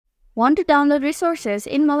Want to download resources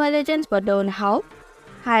in Mobile Legends but don't know how?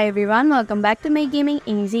 Hi everyone, welcome back to Make Gaming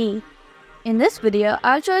Easy. In this video,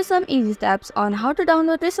 I'll show you some easy steps on how to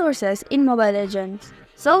download resources in Mobile Legends.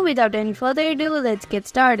 So without any further ado, let's get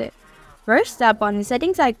started. First, tap on the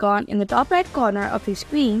settings icon in the top right corner of your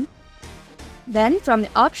screen. Then from the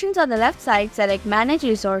options on the left side, select Manage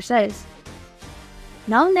Resources.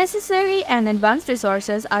 Now necessary and advanced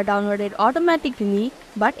resources are downloaded automatically,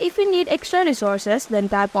 but if you need extra resources, then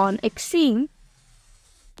tap on Extreme.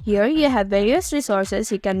 Here you have various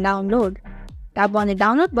resources you can download. Tap on the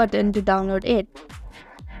download button to download it.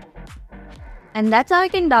 And that's how you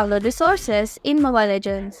can download resources in Mobile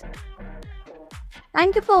Legends.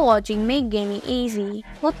 Thank you for watching Make Gaming Easy.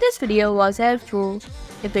 Hope this video was helpful.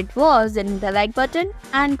 If it was, then hit the like button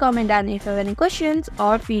and comment down if you have any questions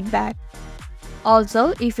or feedback.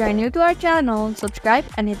 Also, if you are new to our channel, subscribe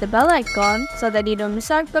and hit the bell icon so that you don't miss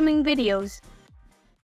our upcoming videos.